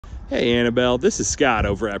Hey Annabelle, this is Scott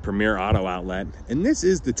over at Premier Auto Outlet, and this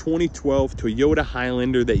is the 2012 Toyota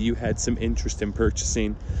Highlander that you had some interest in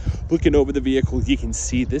purchasing. Looking over the vehicle, you can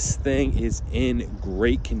see this thing is in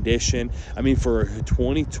great condition. I mean, for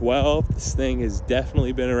 2012, this thing has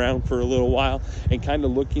definitely been around for a little while, and kind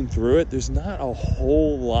of looking through it, there's not a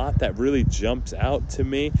whole lot that really jumps out to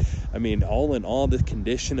me. I mean, all in all, the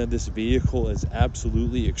condition of this vehicle is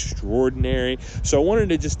absolutely extraordinary. So I wanted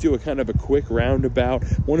to just do a kind of a quick roundabout.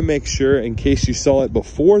 Want to make sure, in case you saw it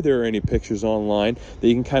before there are any pictures online, that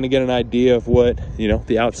you can kind of get an idea of what, you know,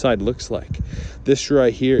 the outside looks like. This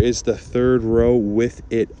right here is the third row with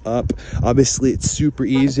it up. Obviously, it's super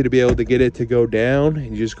easy to be able to get it to go down.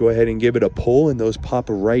 And you just go ahead and give it a pull, and those pop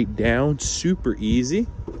right down. Super easy.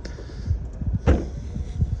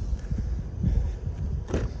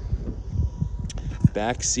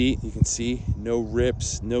 Back seat, you can see no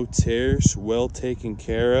rips, no tears, well taken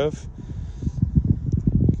care of.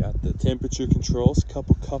 Got the temperature controls,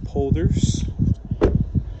 couple cup holders.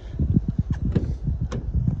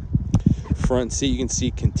 Front seat, you can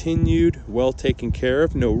see continued, well taken care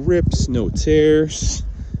of, no rips, no tears.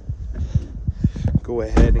 Go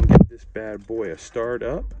ahead and give this bad boy a start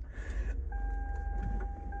up.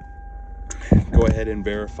 Go ahead and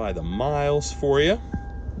verify the miles for you.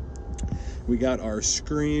 We got our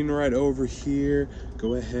screen right over here.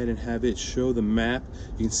 Go ahead and have it show the map.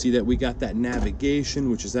 You can see that we got that navigation,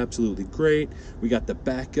 which is absolutely great. We got the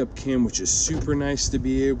backup cam, which is super nice to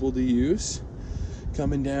be able to use.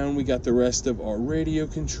 Coming down, we got the rest of our radio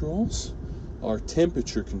controls, our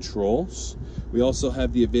temperature controls. We also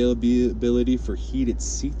have the availability for heated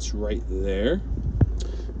seats right there.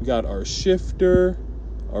 We got our shifter,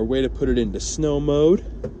 our way to put it into snow mode.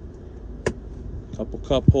 Couple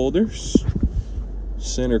cup holders,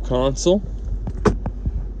 center console,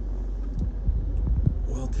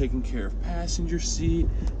 well taken care of passenger seat,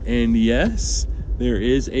 and yes, there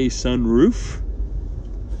is a sunroof.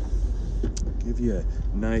 Give you a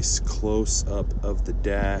nice close-up of the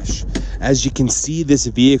dash. As you can see, this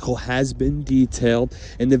vehicle has been detailed,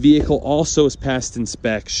 and the vehicle also has passed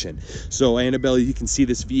inspection. So Annabelle, you can see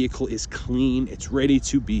this vehicle is clean, it's ready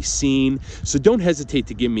to be seen. So don't hesitate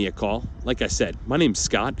to give me a call. Like I said, my name's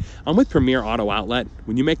Scott. I'm with Premier Auto Outlet.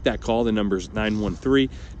 When you make that call, the number is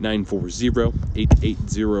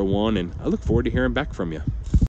 913-940-8801, and I look forward to hearing back from you.